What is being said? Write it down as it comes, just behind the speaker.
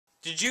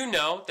Did you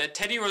know that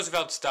Teddy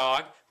Roosevelt's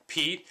dog,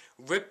 Pete,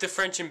 ripped the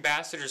French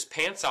ambassador's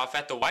pants off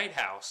at the White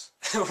House?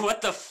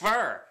 What the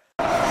fur?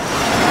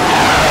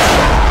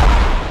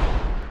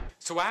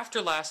 So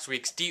after last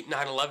week's deep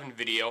 9/11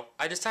 video,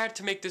 I decided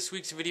to make this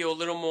week's video a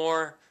little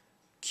more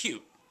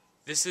cute.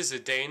 This is a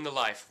day in the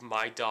life of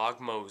my dog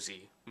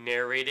Mosey,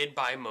 narrated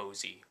by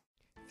Mosey.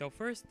 So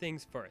first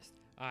things first,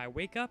 I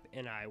wake up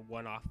and I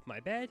run off my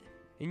bed.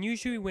 And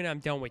usually when I'm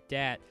done with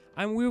that,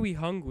 I'm really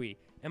hungry.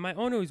 And my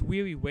owner is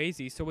really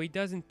lazy, so he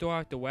doesn't throw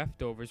out the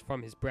leftovers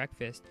from his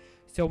breakfast.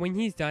 So when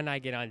he's done, I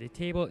get on the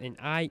table and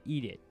I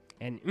eat it.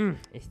 And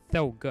it's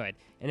so good.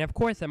 And of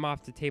course I'm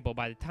off the table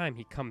by the time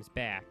he comes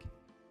back.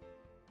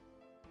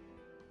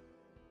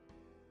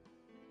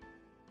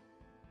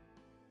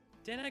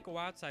 Then I go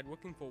outside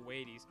looking for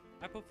ladies.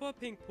 I prefer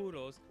pink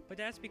poodles, but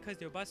that's because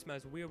their butt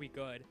smells really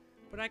good.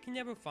 But I can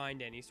never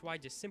find any, so I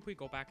just simply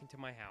go back into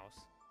my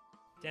house.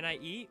 Then I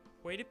eat,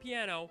 play the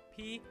piano,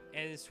 pee,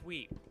 and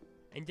sleep.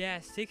 And then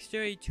at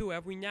 6:32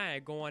 every night I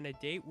go on a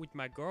date with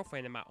my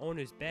girlfriend in my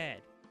owner's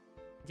bed.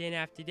 Then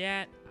after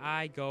that,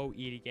 I go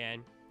eat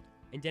again.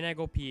 And then I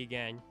go pee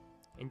again.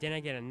 And then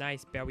I get a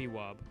nice belly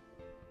rub.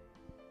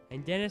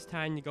 And then it's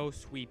time to go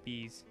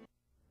sweepies.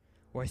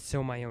 Or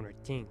so my owner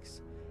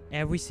thinks.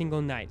 Every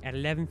single night at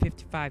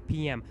 11:55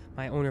 p.m.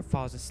 my owner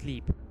falls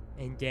asleep.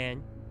 And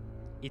then,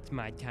 it's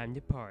my time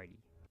to party.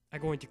 I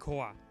go into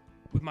co-op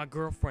with my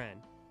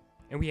girlfriend.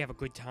 And we have a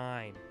good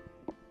time.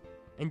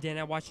 And then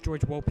I watch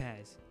George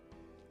Lopez.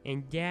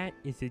 And that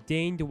is the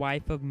day in the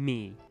life of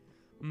me,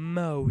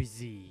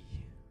 Mosey.